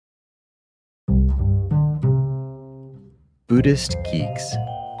Buddhist Geeks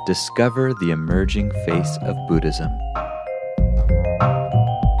discover the emerging face of Buddhism.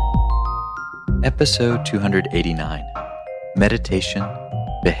 Episode 289, Meditation,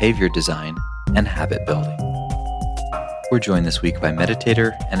 Behavior Design, and Habit Building. We're joined this week by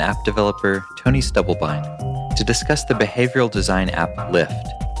meditator and app developer Tony Stubblebine to discuss the behavioral design app Lift,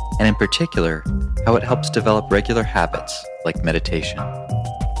 and in particular, how it helps develop regular habits like meditation.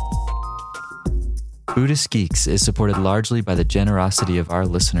 Buddhist Geeks is supported largely by the generosity of our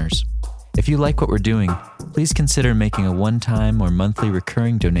listeners. If you like what we're doing, please consider making a one-time or monthly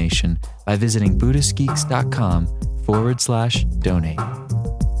recurring donation by visiting buddhistgeeks.com/donate.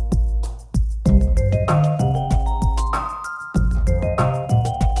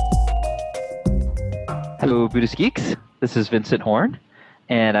 Hello, Buddhist Geeks. This is Vincent Horn,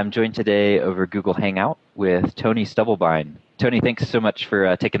 and I'm joined today over Google Hangout with Tony Stubblebine. Tony, thanks so much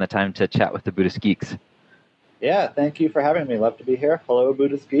for taking the time to chat with the Buddhist Geeks. Yeah, thank you for having me. Love to be here. Hello,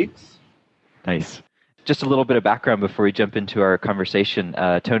 Buddhist Geeks. Nice. Just a little bit of background before we jump into our conversation.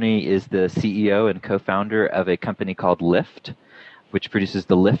 Tony is the CEO and co-founder of a company called Lift, which produces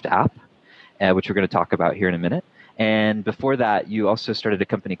the Lift app, which we're going to talk about here in a minute. And before that, you also started a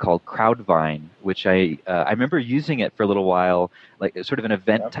company called Crowdvine, which I remember using it for a little while, like sort of an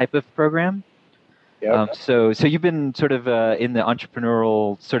event type of program. Yep. So you've been sort of in the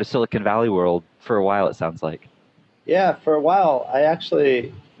entrepreneurial sort of Silicon Valley world for a while, it sounds like. Yeah, for a while.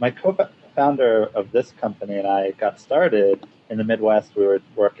 My co-founder of this company and I got started in the Midwest. We were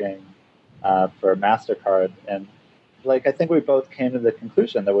working for MasterCard. And I think we both came to the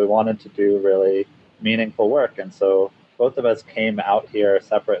conclusion that we wanted to do really meaningful work. And so both of us came out here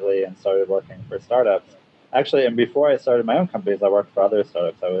separately and started working for startups. Actually, and before I started my own companies, I worked for other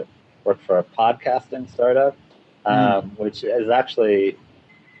startups. I worked for a podcasting startup, which is actually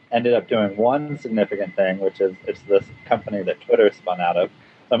ended up doing one significant thing, which is it's this company that Twitter spun out of.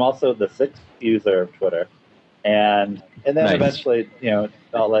 So I'm also the sixth user of Twitter. And then Nice. Eventually, it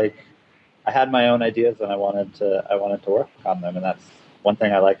felt like I had my own ideas and I wanted to work on them. And that's one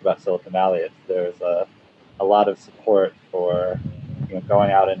thing I like about Silicon Valley. There's a lot of support for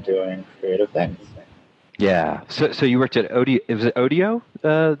going out and doing creative things. Yeah. So you worked at Odeo. Was it Odeo,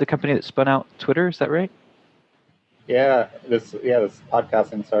 the company that spun out Twitter? Is that right? Yeah, this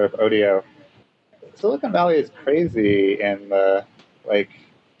podcasting startup Odeo. Silicon Valley is crazy, and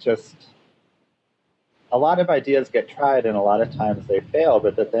just a lot of ideas get tried, and a lot of times they fail.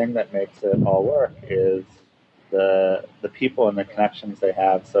 But the thing that makes it all work is the people and the connections they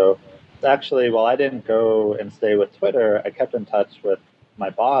have. So actually, while I didn't go and stay with Twitter, I kept in touch with my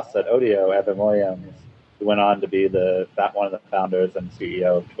boss at Odeo, Evan Williams, who went on to be one of the founders and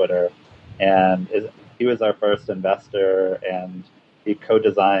CEO of Twitter, and he was our first investor, and he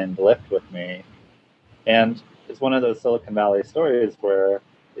co-designed Lift with me. And it's one of those Silicon Valley stories where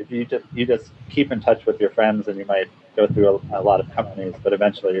if you just keep in touch with your friends, and you might go through a lot of companies, but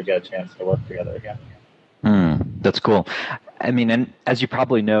eventually you get a chance to work together again. That's cool. I mean, and as you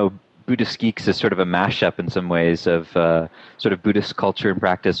probably know, Buddhist Geeks is sort of a mashup in some ways of sort of Buddhist culture and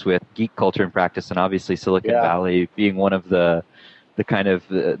practice with geek culture and practice, and obviously Silicon Valley being one of the kind of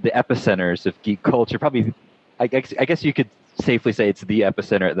the epicenters of geek culture. Probably, I guess you could safely say it's the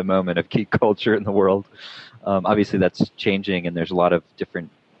epicenter at the moment of geek culture in the world. Obviously, that's changing, and there's a lot of different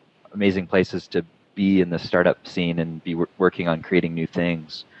amazing places to be in the startup scene and be working on creating new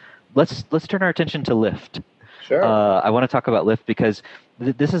things. Let's turn our attention to Lift. Sure. I want to talk about Lift because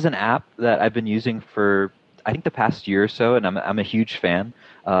this is an app that I've been using for, I think, the past year or so, and I'm a huge fan.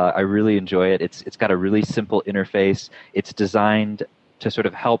 I really enjoy it. It's got a really simple interface. It's designed to sort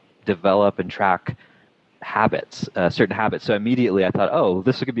of help develop and track habits, certain habits. So immediately I thought,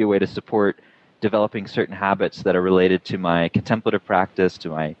 this could be a way to support developing certain habits that are related to my contemplative practice, to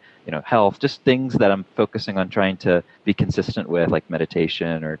my health, just things that I'm focusing on trying to be consistent with, like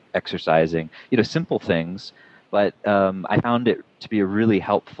meditation or exercising, simple things. But I found it to be a really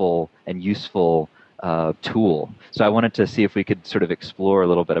helpful and useful tool. So I wanted to see if we could sort of explore a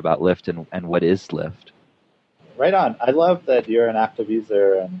little bit about Lift and what is Lift. Right on. I love that you're an active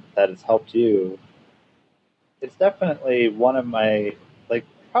user and that it's helped you. It's definitely one of my,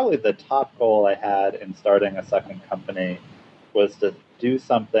 probably the top goal I had in starting a second company was to do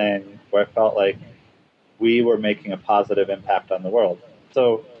something where I felt like we were making a positive impact on the world.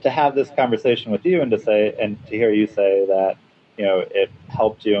 So to have this conversation with you and to hear you say that, it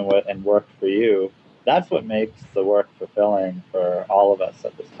helped you and worked for you, that's what makes the work fulfilling for all of us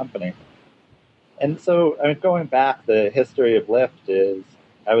at this company. And so, going back, the history of Lift is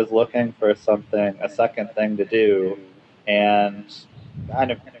I was looking for a second thing to do, and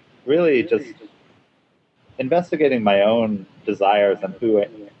kind of really just investigating my own desires and who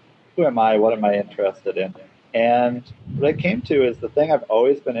am I, what am I interested in. And what I came to is the thing I've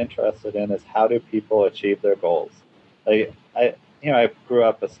always been interested in is how do people achieve their goals. Like I grew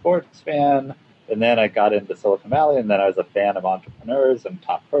up a sports fan, and then I got into Silicon Valley, and then I was a fan of entrepreneurs and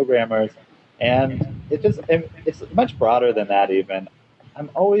top programmers. And it's much broader than that even. I'm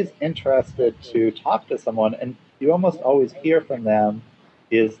always interested to talk to someone, and you almost always hear from them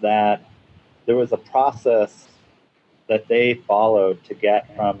is that there was a process that they followed to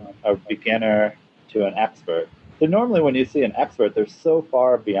get from a beginner to an expert. So normally when you see an expert, they're so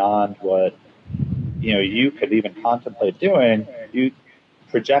far beyond what you could even contemplate doing. You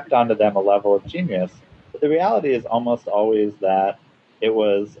project onto them a level of genius. But the reality is almost always that it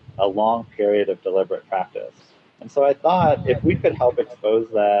was a long period of deliberate practice. And so I thought if we could help expose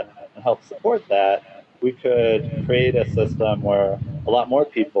that and help support that, we could create a system where a lot more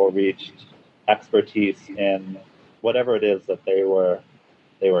people reached expertise in whatever it is that they were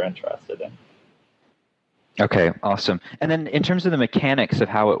interested in. Okay, awesome. And then in terms of the mechanics of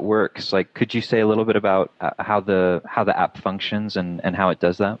how it works, like could you say a little bit about how the app functions and how it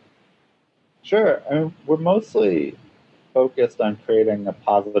does that? Sure. I mean, we're mostly focused on creating a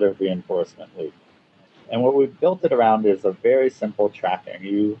positive reinforcement loop. And what we've built it around is a very simple tracking.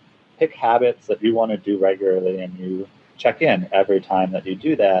 You pick habits that you want to do regularly and you check in every time that you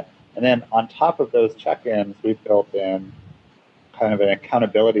do that. And then on top of those check-ins, we've built in kind of an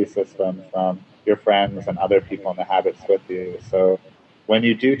accountability system from your friends and other people in the habits with you. So when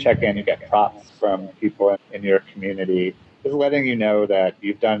you do check in, you get props from people in your community, just letting you know that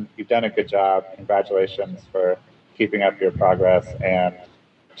you've done a good job. Congratulations for keeping up your progress, and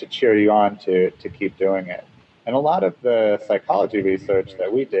to cheer you on to keep doing it. And a lot of the psychology research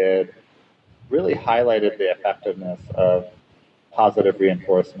that we did really highlighted the effectiveness of positive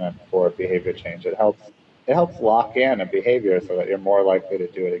reinforcement for behavior change. It helps lock in a behavior so that you're more likely to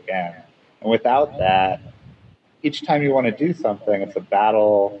do it again. And without that, each time you want to do something, it's a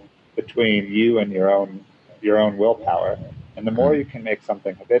battle between you and your own willpower. And the more you can make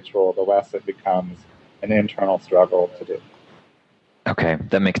something habitual, the less it becomes an internal struggle to do. Okay,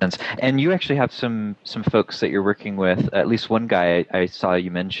 that makes sense. And you actually have some folks that you're working with. At least one guy I saw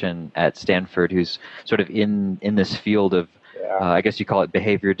you mention at Stanford who's sort of in this field of, I guess you call it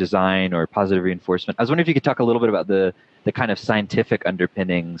behavior design or positive reinforcement. I was wondering if you could talk a little bit about the kind of scientific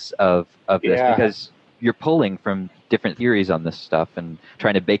underpinnings of this, because you're pulling from different theories on this stuff and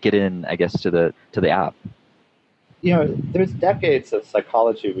trying to bake it in, I guess, to the app. There's decades of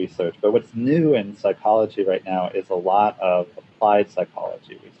psychology research, but what's new in psychology right now is a lot of applied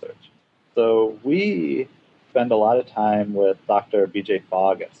psychology research. So we spend a lot of time with Dr. BJ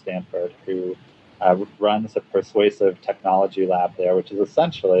Fogg at Stanford, who runs a persuasive technology lab there, which is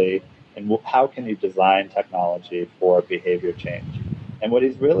essentially how can you design technology for behavior change. And what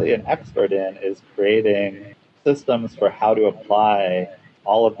he's really an expert in is creating systems for how to apply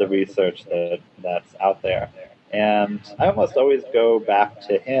all of the research that's out there. And I almost always go back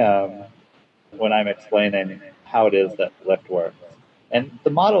to him when I'm explaining how it is that Lyft works. And the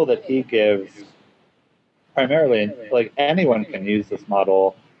model that he gives, primarily, like anyone can use this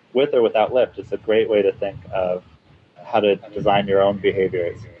model with or without Lyft. It's a great way to think of how to design your own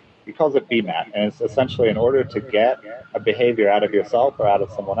behaviors. He calls it BMAT, and it's essentially in order to get a behavior out of yourself or out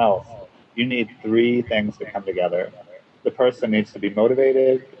of someone else, you need three things to come together. The person needs to be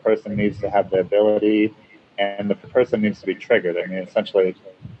motivated, the person needs to have the ability, and the person needs to be triggered. I mean, essentially,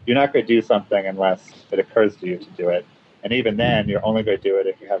 you're not going to do something unless it occurs to you to do it. And even then, you're only going to do it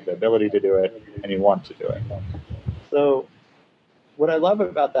if you have the ability to do it and you want to do it. So what I love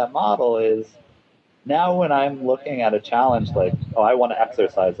about that model is now when I'm looking at a challenge like, I want to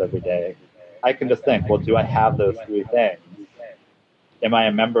exercise every day, I can just think, well, do I have those three things? Am I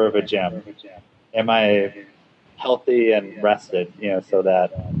a member of a gym? Am I healthy and rested, so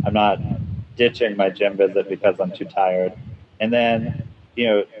that I'm not ditching my gym visit because I'm too tired? And then,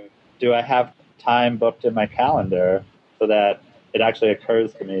 do I have time booked in my calendar so that it actually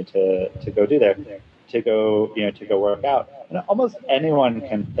occurs to me to go do that, to go work out? And almost anyone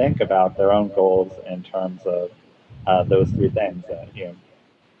can think about their own goals in terms of those three things.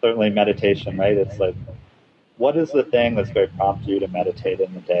 Certainly meditation, right? It's like, what is the thing that's going to prompt you to meditate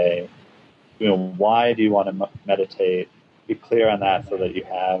in the day? Why do you want to meditate? Be clear on that so that you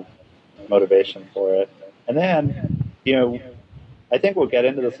have motivation for it. And then, I think we'll get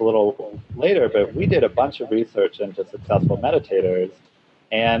into this a little later, but we did a bunch of research into successful meditators.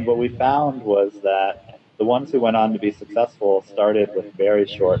 And what we found was that the ones who went on to be successful started with very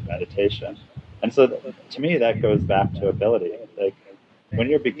short meditation. And so to me, that goes back to ability. Like when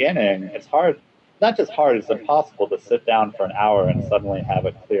you're beginning, it's hard not just hard, it's impossible to sit down for an hour and suddenly have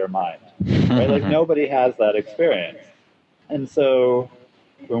a clear mind. Right? Like nobody has that experience. And so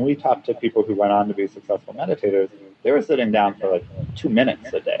when we talked to people who went on to be successful meditators, they were sitting down for like 2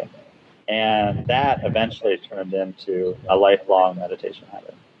 minutes a day. And that eventually turned into a lifelong meditation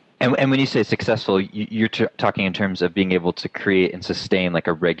habit. And when you say successful, you're talking in terms of being able to create and sustain like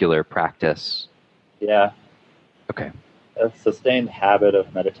a regular practice. Yeah. Okay. A sustained habit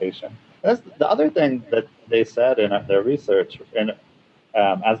of meditation. That's the other thing that they said in their research, and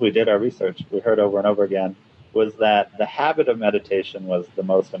as we did our research, we heard over and over again, was that the habit of meditation was the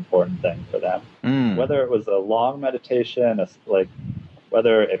most important thing for them. Whether it was a long meditation,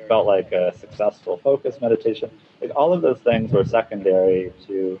 whether it felt like a successful focused meditation, like all of those things were secondary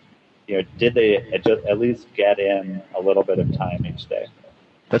to, did they at least get in a little bit of time each day?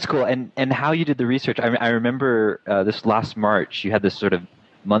 That's cool. And how you did the research, I remember this last March, you had this sort of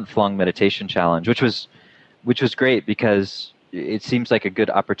month-long meditation challenge, which was great because it seems like a good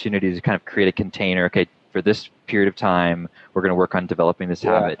opportunity to kind of create a container. Okay, for this period of time, we're going to work on developing this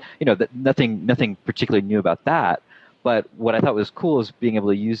habit. Nothing particularly new about that. But what I thought was cool is being able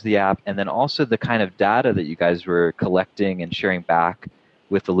to use the app, and then also the kind of data that you guys were collecting and sharing back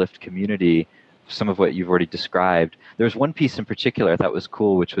with the Lyft community, some of what you've already described. There was one piece in particular I thought was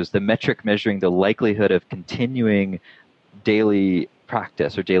cool, which was the metric measuring the likelihood of continuing daily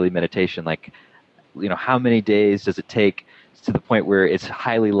practice or daily meditation. Like, how many days does it take to the point where it's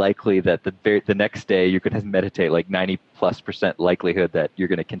highly likely that the next day you're going to meditate, like 90+% likelihood that you're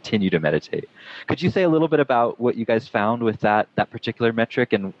going to continue to meditate. Could you say a little bit about what you guys found with that particular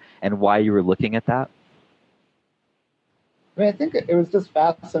metric and why you were looking at that? I think it was just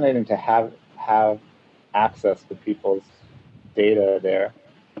fascinating to have access to people's data there.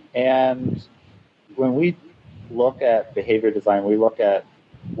 And when we look at behavior design, we look at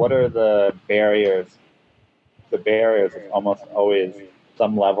what are the barriers. The barriers is almost always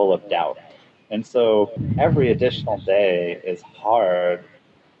some level of doubt. And so every additional day is hard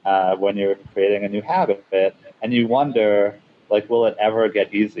when you're creating a new habit, and you wonder, will it ever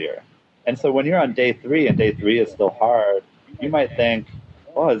get easier? And so when you're on day 3 and day 3 is still hard, you might think,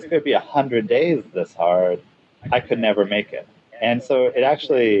 oh, it's going to be 100 days this hard. I could never make it. And so it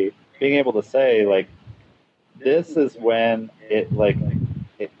actually, being able to say, this is when it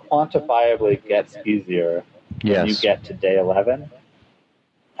quantifiably gets easier. Yes. When you get to day 11,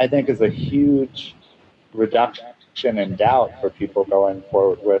 I think is a huge reduction in doubt for people going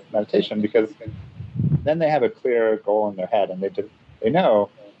forward with meditation, because then they have a clear goal in their head, and they know,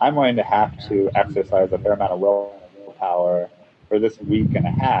 I'm going to have to exercise a fair amount of willpower for this week and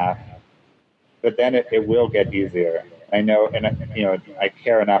a half, but then it will get easier. I know, and I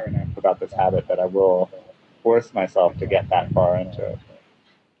care enough about this habit that I will force myself to get that far into it.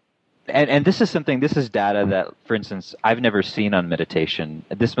 And this is data that, for instance, I've never seen on meditation.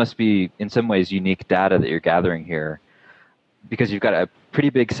 This must be, in some ways, unique data that you're gathering here, because you've got a pretty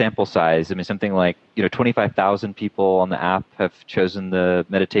big sample size. I mean, something like 25,000 people on the app have chosen the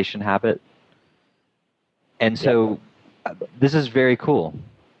meditation habit. And so this is very cool.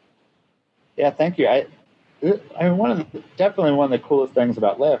 Yeah, thank you. I mean, definitely one of the coolest things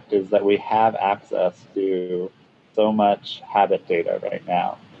about Lyft is that we have access to so much habit data right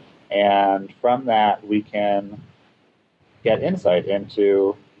now. And from that, we can get insight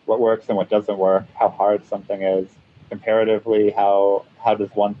into what works and what doesn't work, how hard something is, comparatively, how does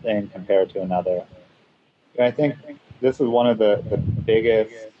one thing compare to another. And I think this is one of the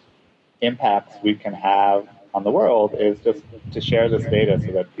biggest impacts we can have on the world, is just to share this data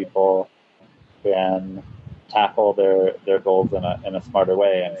so that people can tackle their goals in a smarter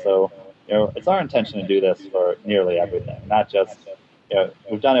way. And so, it's our intention to do this for nearly everything, not just,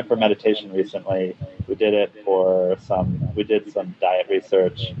 we've done it for meditation recently. We did some diet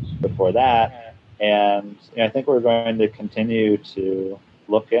research before that. And I think we're going to continue to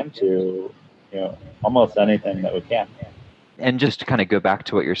look into, almost anything that we can. And just to kind of go back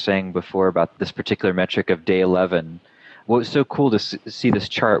to what you're saying before about this particular metric of day 11, well, it's so cool to see this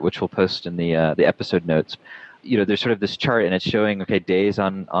chart, which we'll post in the episode notes. There's sort of this chart, and it's showing, days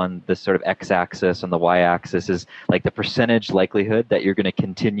on this sort of x-axis, on the y-axis is like the percentage likelihood that you're going to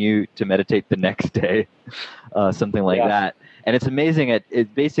continue to meditate the next day, something like that. And it's amazing.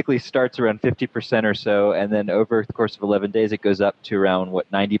 It basically starts around 50% or so, and then over the course of 11 days, it goes up to around,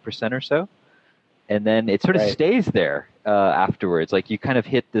 90% or so? And then it sort of stays there afterwards. Like, you kind of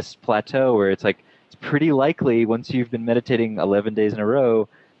hit this plateau where it's pretty likely once you've been meditating 11 days in a row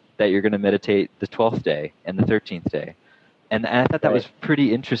that you're going to meditate the 12th day and the 13th day. And I thought that was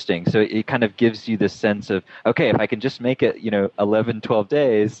pretty interesting. So it kind of gives you this sense of, okay, if I can just make it, 11, 12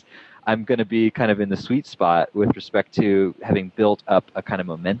 days, I'm going to be kind of in the sweet spot with respect to having built up a kind of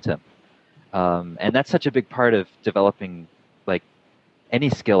momentum. And that's such a big part of developing like any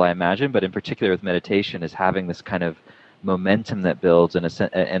skill, I imagine, but in particular with meditation, is having this kind of momentum that builds and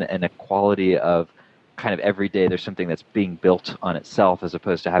a quality of kind of every day there's something that's being built on itself, as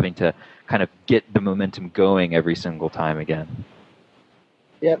opposed to having to kind of get the momentum going every single time again.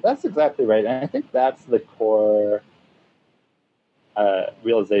 Yeah, that's exactly right. And I think that's the core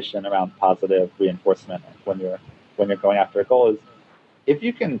realization around positive reinforcement when you're going after a goal is if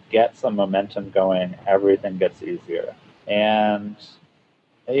you can get some momentum going, everything gets easier. And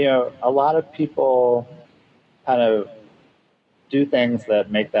a lot of people kind of do things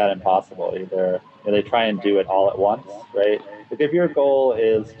that make that impossible. Either they try and do it all at once, right? Like if your goal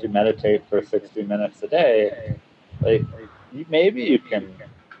is to meditate for 60 minutes a day, like maybe you can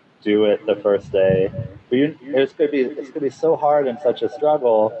do it the first day, but it's going to be so hard and such a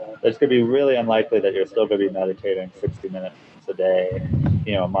struggle that it's going to be really unlikely that you're still going to be meditating 60 minutes a day,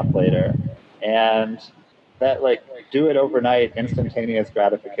 a month later. And that like do it overnight, instantaneous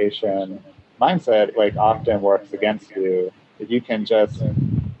gratification mindset like often works against you. If you can just,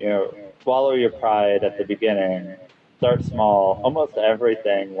 swallow your pride at the beginning, start small, almost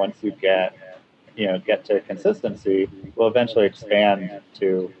everything once you get to consistency will eventually expand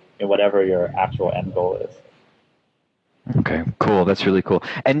to whatever your actual end goal is. Okay, cool. That's really cool.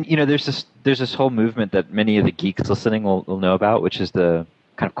 And there's this whole movement that many of the geeks listening will know about, which is the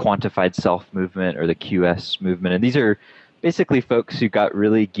kind of quantified self movement or the QS movement. And these are basically folks who got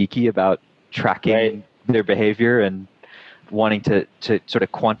really geeky about tracking their behavior and wanting to sort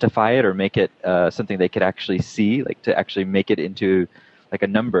of quantify it or make it something they could actually see, like to actually make it into like a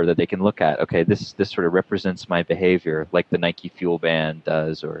number that they can look at. Okay, this sort of represents my behavior, like the Nike Fuel Band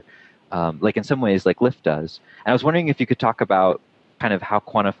does, or like in some ways like Lyft does. And I was wondering if you could talk about kind of how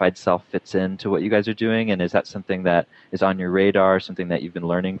quantified self fits into what you guys are doing, and is that something that is on your radar, something that you've been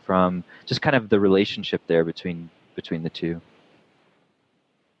learning from, just kind of the relationship there between the two?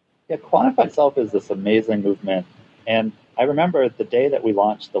 Yeah, quantified self is this amazing movement. And I remember the day that we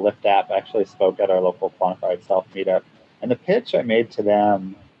launched the Lyft app, I actually spoke at our local quantified self meetup. And the pitch I made to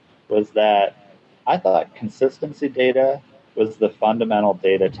them was that I thought consistency data was the fundamental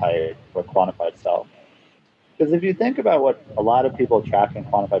data type for quantified self. Because if you think about what a lot of people track in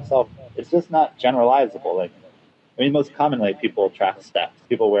quantified self, it's just not generalizable. Most commonly people track steps.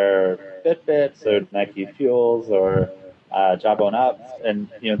 People wear Fitbits or Nike Fuels or Jawbone Ups,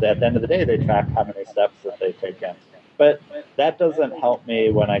 and at the end of the day, they track how many steps that they take in. But that doesn't help me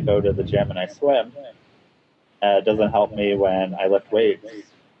when I go to the gym and I swim. It doesn't help me when I lift weights,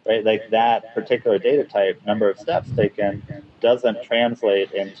 right? Like that particular data type, number of steps taken, doesn't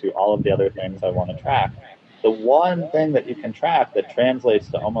translate into all of the other things I want to track. The one thing that you can track that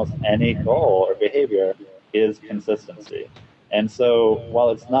translates to almost any goal or behavior is consistency. And so while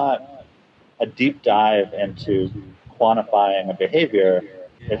it's not a deep dive into quantifying a behavior,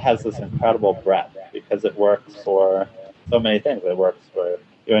 it has this incredible breadth because it works for so many things. It works for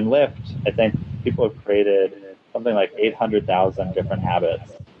in Lyft. I think people have created something like 800,000 different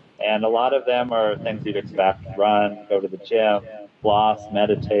habits. And a lot of them are things you'd expect: run, go to the gym, floss,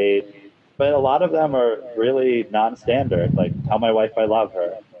 meditate. But a lot of them are really non-standard, like tell my wife I love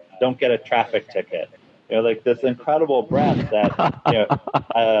her, don't get a traffic ticket. Like this incredible breadth that,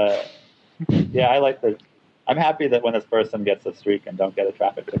 I like the. I'm happy that when this person gets a streak and don't get a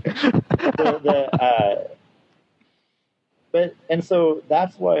traffic ticket. And so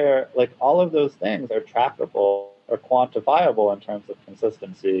that's where like all of those things are trackable or quantifiable in terms of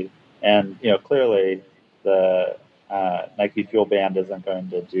consistency. And clearly the Nike Fuel Band isn't going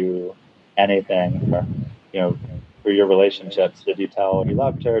to do anything for your relationships. Did you tell you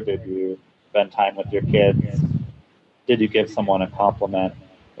loved her? Did you spend time with your kids? Did you give someone a compliment?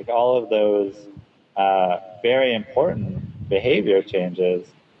 Like all of those very important behavior changes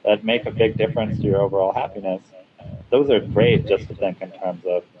that make a big difference to your overall happiness. Those are great just to think in terms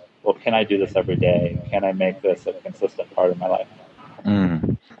of, well, can I do this every day? Can I make this a consistent part of my life?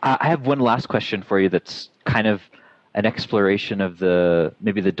 I have one last question for you that's kind of an exploration of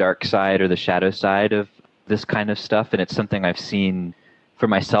maybe the dark side or the shadow side of this kind of stuff. And it's something I've seen for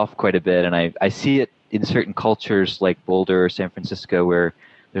myself quite a bit. And I see it in certain cultures like Boulder or San Francisco, where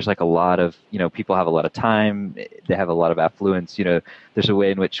there's like a lot of, people have a lot of time, they have a lot of affluence. There's a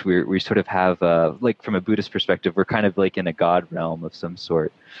way in which we sort of have, like from a Buddhist perspective, we're kind of like in a God realm of some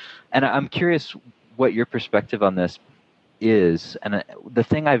sort. And I'm curious what your perspective on this is. And the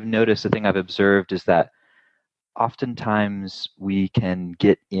thing I've noticed, the thing I've observed is that oftentimes we can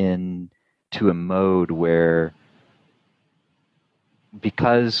get into a mode where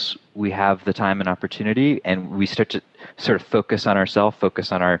because we have the time and opportunity, and we start to sort of focus on ourselves,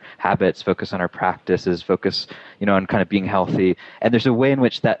 focus on our habits, focus on our practices, focus, on kind of being healthy. And there's a way in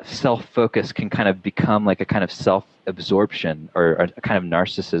which that self-focus can kind of become like a kind of self-absorption or a kind of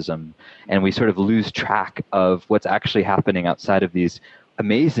narcissism, and we sort of lose track of what's actually happening outside of these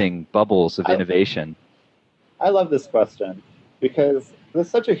amazing bubbles of innovation. I love this question because it's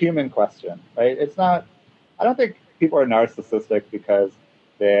such a human question, right? I don't think people are narcissistic because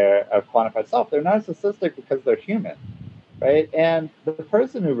they're a quantified self. They're narcissistic because they're human, right? And the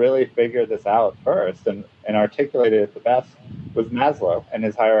person who really figured this out first and articulated it the best was Maslow and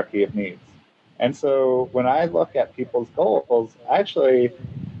his hierarchy of needs. And so when I look at people's goals, actually,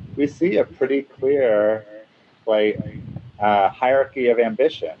 we see a pretty clear hierarchy of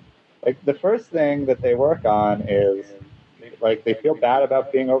ambition. Like the first thing that they work on is they feel bad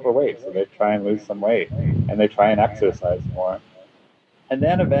about being overweight, so they try and lose some weight, and they try and exercise more. And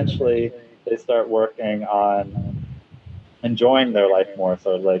then eventually they start working on enjoying their life more,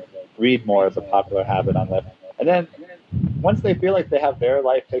 so read more is a popular habit on Lyft. And then once they feel like they have their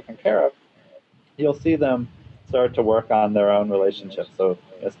life taken care of, you'll see them start to work on their own relationships. So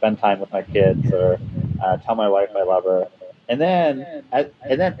spend time with my kids or tell my wife I love her. And then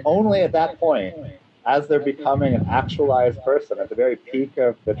only at that point, as they're becoming an actualized person at the very peak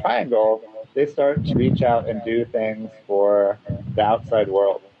of the triangle, they start to reach out and do things for the outside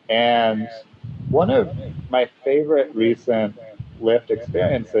world. And one of my favorite recent Lyft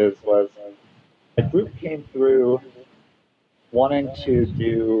experiences was a group came through wanting to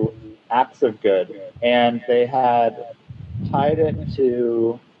do acts of good. And they had tied it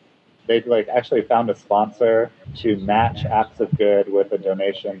to, they'd actually found a sponsor to match acts of good with a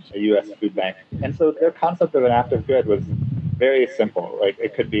donation to a U.S. food bank. And so their concept of an act of good was very simple.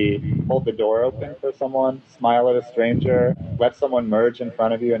 It could be hold the door open for someone, smile at a stranger, let someone merge in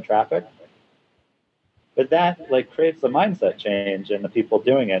front of you in traffic. But that creates a mindset change in the people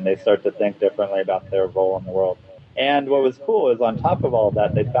doing it, and they start to think differently about their role in the world. And what was cool is on top of all of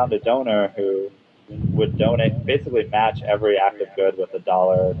that, they found a donor who would donate, basically match every act of good with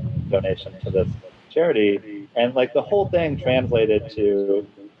 $1 donation to this charity. And the whole thing translated to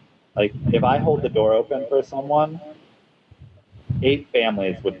if I hold the door open for someone, 8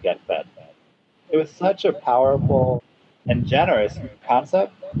 families would get fed. It was such a powerful and generous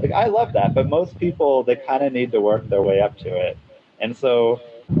concept. I love that, but most people, they kind of need to work their way up to it. And so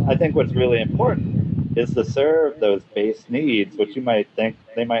I think what's really important is to serve those base needs, which you might think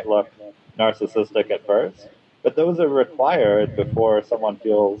they might look narcissistic at first, but those are required before someone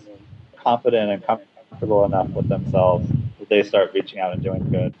feels confident and comfortable enough with themselves that they start reaching out and doing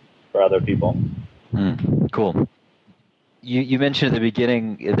good for other people. Cool. You mentioned at the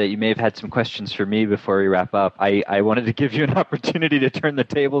beginning that you may have had some questions for me before we wrap up. I wanted to give you an opportunity to turn the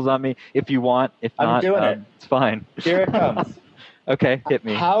tables on me if you want. If not, I'm doing it. It's fine. Here it comes. Okay, hit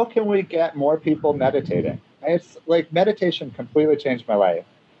me. How can we get more people meditating? It's meditation completely changed my life.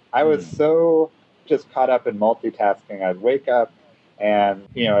 I was so just caught up in multitasking. I'd wake up and,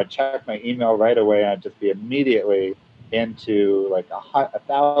 I'd check my email right away, and I'd just be immediately into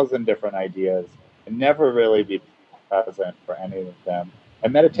 1,000 different ideas and never really be present for any of them.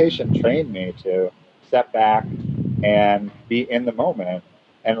 And meditation trained me to step back and be in the moment.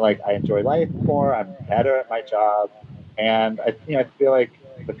 And I enjoy life more. I'm better at my job. And I feel like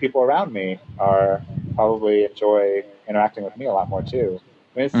the people around me are probably enjoy interacting with me a lot more too.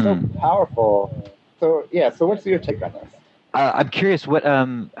 I mean, it's so powerful. So what's your take on this? I'm curious,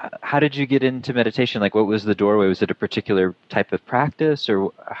 how did you get into meditation? What was the doorway? Was it a type of practice,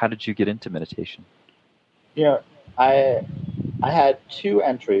 or how did you get into meditation? I had 2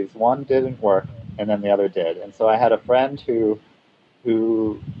 entries. One didn't work, and then the other did. And so I had a friend who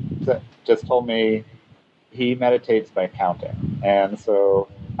just told me he meditates by counting. And so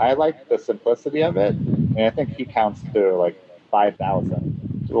I like the simplicity of it, and I think he counts to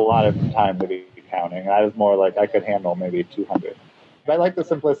 5,000. It's a lot of time to be counting. I was more I could handle maybe 200. But I like the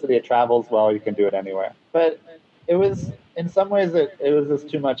simplicity. It travels well. You can do it anywhere. But it was, in some ways, it was just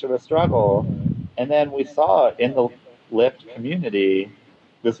too much of a struggle. And then we saw in the Lyft community,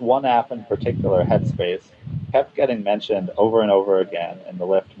 this one app in particular, Headspace, kept getting mentioned over and over again in the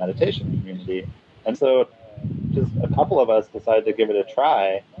Lyft meditation community. And so just a couple of us decided to give it a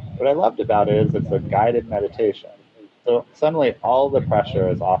try. What I loved about it is it's a guided meditation. So suddenly all the pressure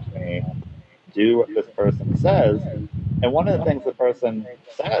is off me. Do what this person says. And one of the things the person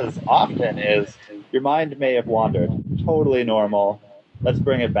says often is, your mind may have wandered. Totally normal. Let's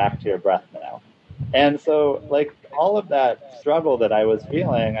bring it back to your breath now. And so all of that struggle that I was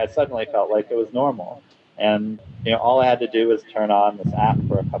feeling, I suddenly felt like it was normal. And all I had to do was turn on this app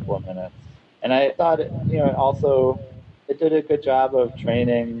for a couple of minutes. And I thought, also it did a good job of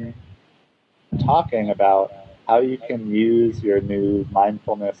training, talking about how you can use your new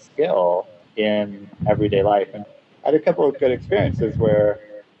mindfulness skill in everyday life. And I had a couple of good experiences where,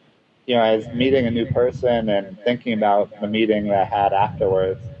 I was meeting a new person and thinking about the meeting that I had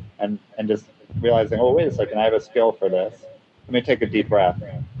afterwards, and just realizing, oh, wait a second, I have a skill for this. Let me take a deep breath.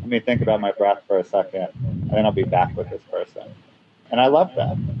 Let me think about my breath for a second, and then I'll be back with this person. And I loved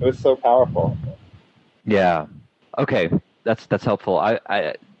that. It was so powerful. Yeah. Okay. That's helpful.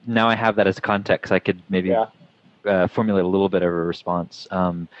 I now I have that as context. I could maybe formulate a little bit of a response.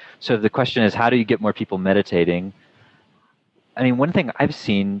 So the question is, how do you get more people meditating? I mean, one thing I've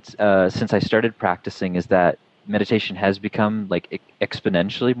seen since I started practicing is that meditation has become like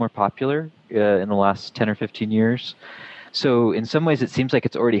exponentially more popular in the last 10 or 15 years. So in some ways, it seems like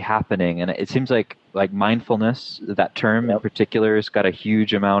it's already happening, and it seems like mindfulness, that term in particular, has got a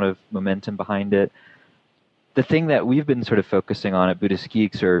huge amount of momentum behind it. The thing that we've been sort of focusing on at Buddhist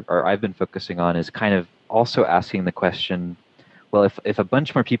Geeks, or I've been focusing on, is kind of also asking the question, well, if a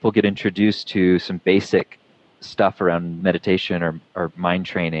bunch more people get introduced to some basic stuff around meditation or mind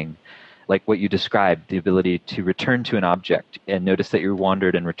training, like what you described, the ability to return to an object and notice that you're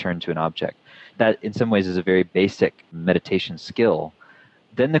wandered and return to an object, that in some ways is a very basic meditation skill.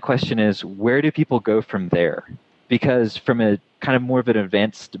 Then the question is, where do people go from there? Because from a kind of more of an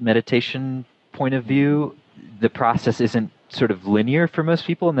advanced meditation point of view, the process isn't sort of linear for most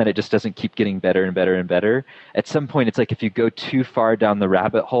people, and that it just doesn't keep getting better and better and better. At some point, it's like if you go too far down the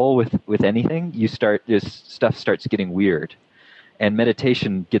rabbit hole with anything, stuff starts getting weird. And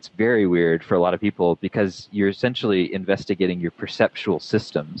meditation gets very weird for a lot of people because you're essentially investigating your perceptual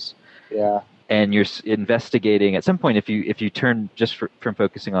systems. Yeah. And you're investigating, at some point, if you turn just from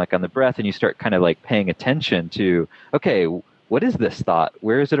focusing like on the breath and you start kind of like paying attention to, okay, what is this thought?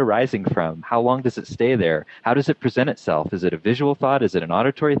 Where is it arising from? How long does it stay there? How does it present itself? Is it a visual thought? Is it an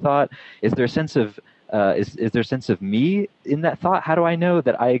auditory thought? Is there a sense of is there a sense of me in that thought? How do I know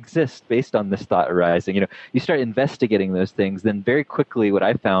that I exist based on this thought arising? You start investigating those things, then very quickly what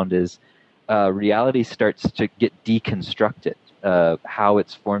I found is reality starts to get deconstructed. How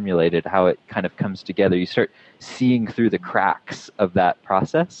it's formulated, how it kind of comes together. You start seeing through the cracks of that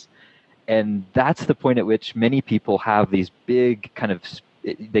process. And that's the point at which many people have these big kind of,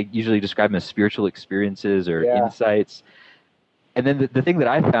 they usually describe them as spiritual experiences or insights. And then the thing that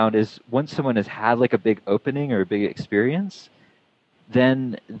I found is once someone has had like a big opening or a big experience,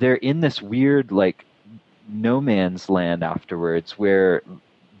 then they're in this weird like no man's land afterwards where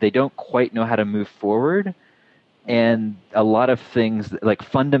they don't quite know how to move forward. And a lot of things, like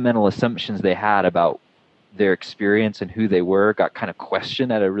fundamental assumptions they had about their experience and who they were, got kind of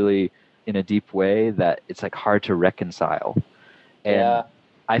questioned in a deep way that it's like hard to reconcile. And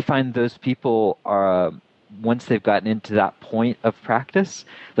I find those people are, once they've gotten into that point of practice,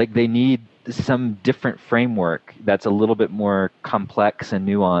 like they need some different framework that's a little bit more complex and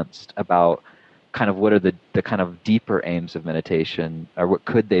nuanced about kind of what are the kind of deeper aims of meditation, or what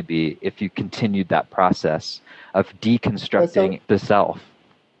could they be if you continued that process of deconstructing the self.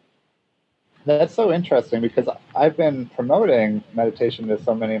 That's so interesting because I've been promoting meditation to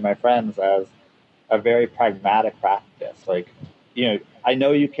so many of my friends as a very pragmatic practice. Like, I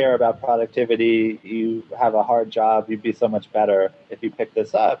know you care about productivity, you have a hard job, you'd be so much better if you pick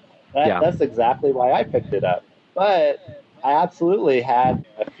this up. That's exactly why I picked it up. But I absolutely had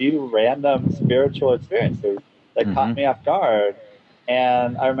a few random spiritual experiences that caught me off guard.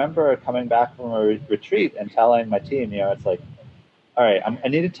 And I remember coming back from a retreat and telling my team, it's like, all right, I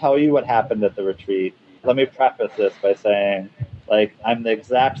need to tell you what happened at the retreat. Let me preface this by saying, like, I'm the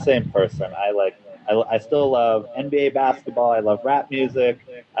exact same person. I still love NBA basketball. I love rap music.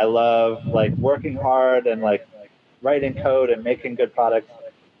 I love like working hard and like writing code and making good products.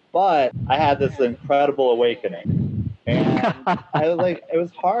 But I had this incredible awakening, and it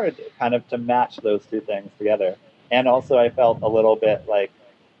was hard kind of to match those two things together. And also, I felt a little bit like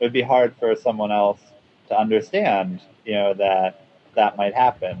it would be hard for someone else to understand, that might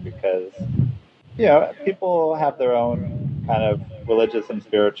happen because, people have their own kind of religious and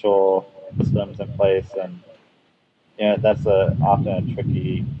spiritual systems in place, and that's often a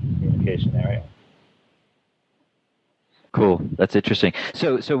tricky communication area. Cool. That's interesting.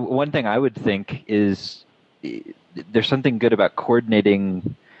 So one thing I would think is there's something good about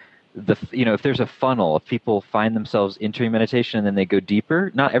coordinating if there's a funnel, if people find themselves entering meditation and then they go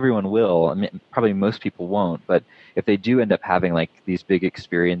deeper, not everyone will. I mean, probably most people won't, but if they do end up having like these big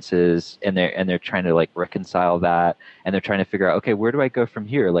experiences and they're trying to like reconcile that and they're trying to figure out, okay, where do I go from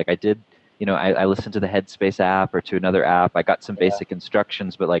here? Like I did I listened to the Headspace app or to another app. I got some basic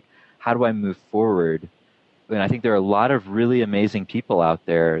instructions, but like, how do I move forward? And I think there are a lot of really amazing people out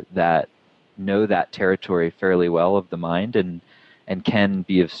there that know that territory fairly well of the mind and can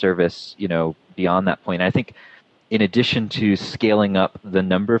be of service, beyond that point. I think in addition to scaling up the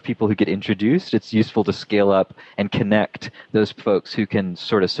number of people who get introduced, it's useful to scale up and connect those folks who can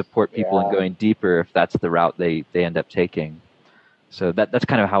sort of support people in going deeper if that's the route they end up taking. So that's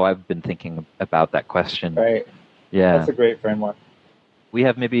kind of how I've been thinking about that question. Right. Yeah. That's a great framework. We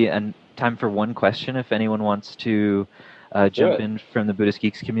have maybe time for one question if anyone wants to jump in from the Buddhist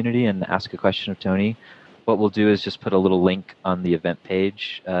Geeks community and ask a question of Tony. What we'll do is just put a little link on the event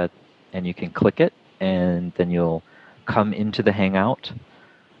page, and you can click it, and then you'll come into the Hangout,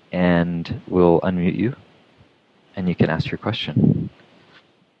 and we'll unmute you, and you can ask your question.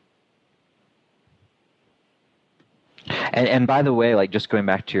 And by the way, like just going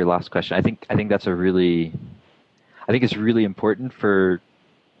back to your last question, I think it's really important for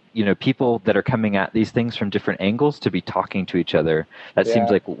people that are coming at these things from different angles to be talking to each other. That seems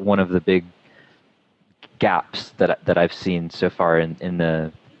like one of the big gaps that I've seen so far in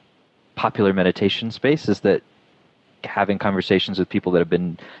the popular meditation space, is that having conversations with people that have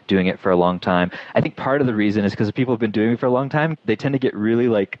been doing it for a long time. I think part of the reason is because people have been doing it for a long time, they tend to get really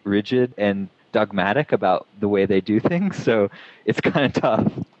like rigid and dogmatic about the way they do things, so it's kind of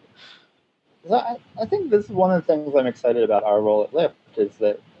tough. I think this is one of the things I'm excited about our role at Lyft, is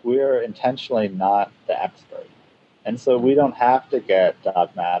that we're intentionally not the expert. And so we don't have to get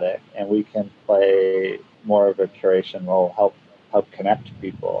dogmatic, and we can play more of a curation role, help connect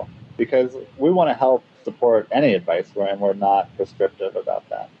people, because we want to help support any advice, and we're not prescriptive about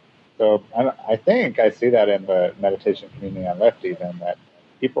that. So I think I see that in the meditation community on Lyft, even, that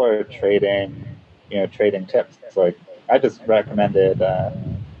people are trading tips. It's like, I just recommended the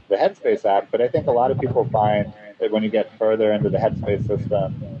Headspace app, but I think a lot of people find that when you get further into the Headspace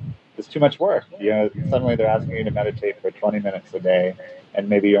system, it's too much work. Suddenly they're asking you to meditate for 20 minutes a day, and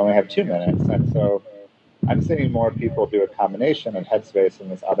maybe you only have 2 minutes. And so I'm seeing more people do a combination of Headspace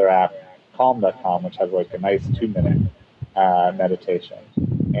and this other app, Calm.com, which has like a nice 2-minute meditation.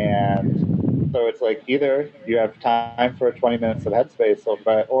 And so it's like, either you have time for 20 minutes of Headspace,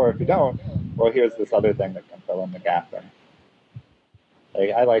 or if you don't, well, here's this other thing that can fill in the gap. And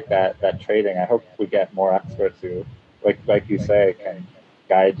I like that trading. I hope we get more experts who, like you say, can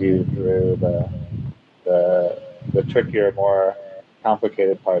guide you through the trickier, more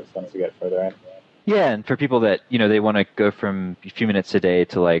complicated parts once you get further in. Yeah, and for people that they want to go from a few minutes a day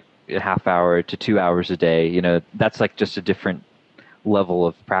to like a half hour to 2 hours a day, that's like just a different level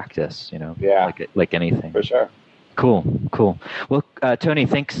of practice. Like anything. For sure. Cool. Well, Tony,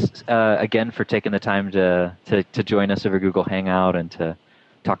 thanks again for taking the time to join us over Google Hangout and to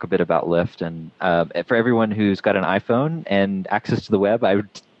talk a bit about Lyft. And for everyone who's got an iPhone and access to the web, I would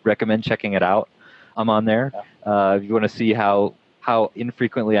recommend checking it out. I'm on there. If you want to see how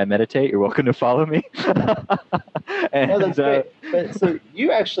infrequently I meditate, you're welcome to follow me. That's great. But so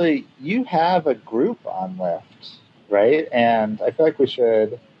you have a group on Lyft, right? And I feel like we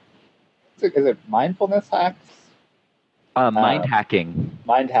should. Is it mindfulness hacks? Mind hacking.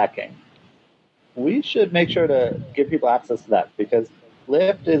 Mind hacking. We should make sure to give people access to that, because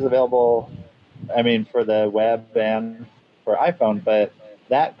Lyft is available, for the web and for iPhone, but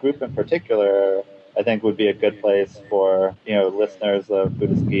that group in particular, I think, would be a good place for listeners of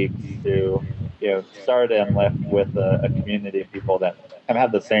Buddhist Geeks to start in Lyft with a community of people that kind of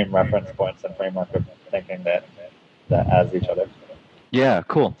have the same reference points and framework of thinking that as each other. Yeah,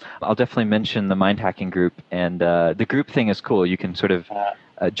 cool. I'll definitely mention the mind hacking group, and the group thing is cool. You can sort of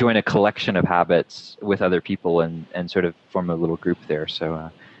join a collection of habits with other people and sort of form a little group there.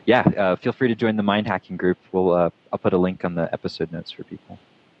 So feel free to join the mind hacking group. I'll put a link on the episode notes for people.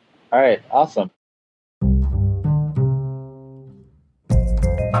 All right, awesome.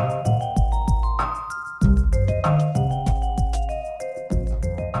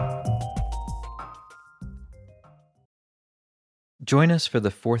 Join us for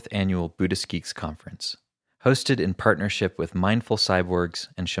the 4th annual Buddhist Geeks Conference, hosted in partnership with Mindful Cyborgs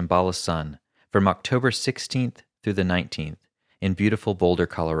and Shambhala Sun from October 16th through the 19th in beautiful Boulder,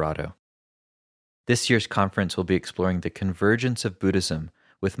 Colorado. This year's conference will be exploring the convergence of Buddhism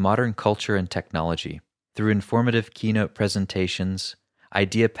with modern culture and technology through informative keynote presentations,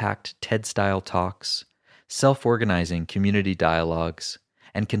 idea-packed TED-style talks, self-organizing community dialogues,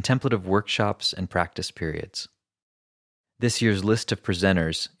 and contemplative workshops and practice periods. This year's list of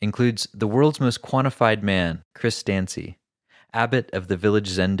presenters includes the world's most quantified man, Chris Dancy, abbot of the Village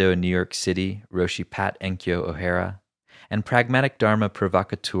Zendo in New York City, Roshi Pat Enkyo O'Hara, and Pragmatic Dharma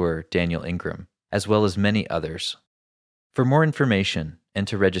provocateur Daniel Ingram, as well as many others. For more information and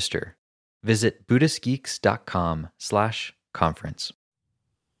to register, visit BuddhistGeeks.com/conference.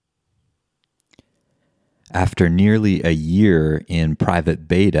 After nearly a year in private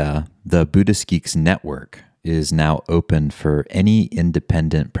beta, the Buddhist Geeks Network is now open for any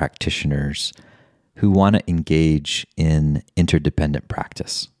independent practitioners who want to engage in interdependent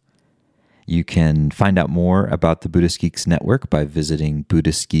practice. You can find out more about the Buddhist Geeks Network by visiting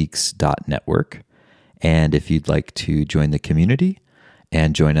BuddhistGeeks.network. And if you'd like to join the community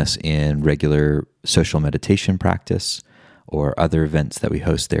and join us in regular social meditation practice or other events that we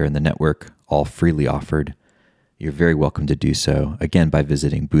host there in the network, all freely offered, you're very welcome to do so, again, by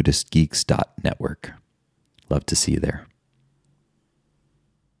visiting BuddhistGeeks.network. Love to see you there.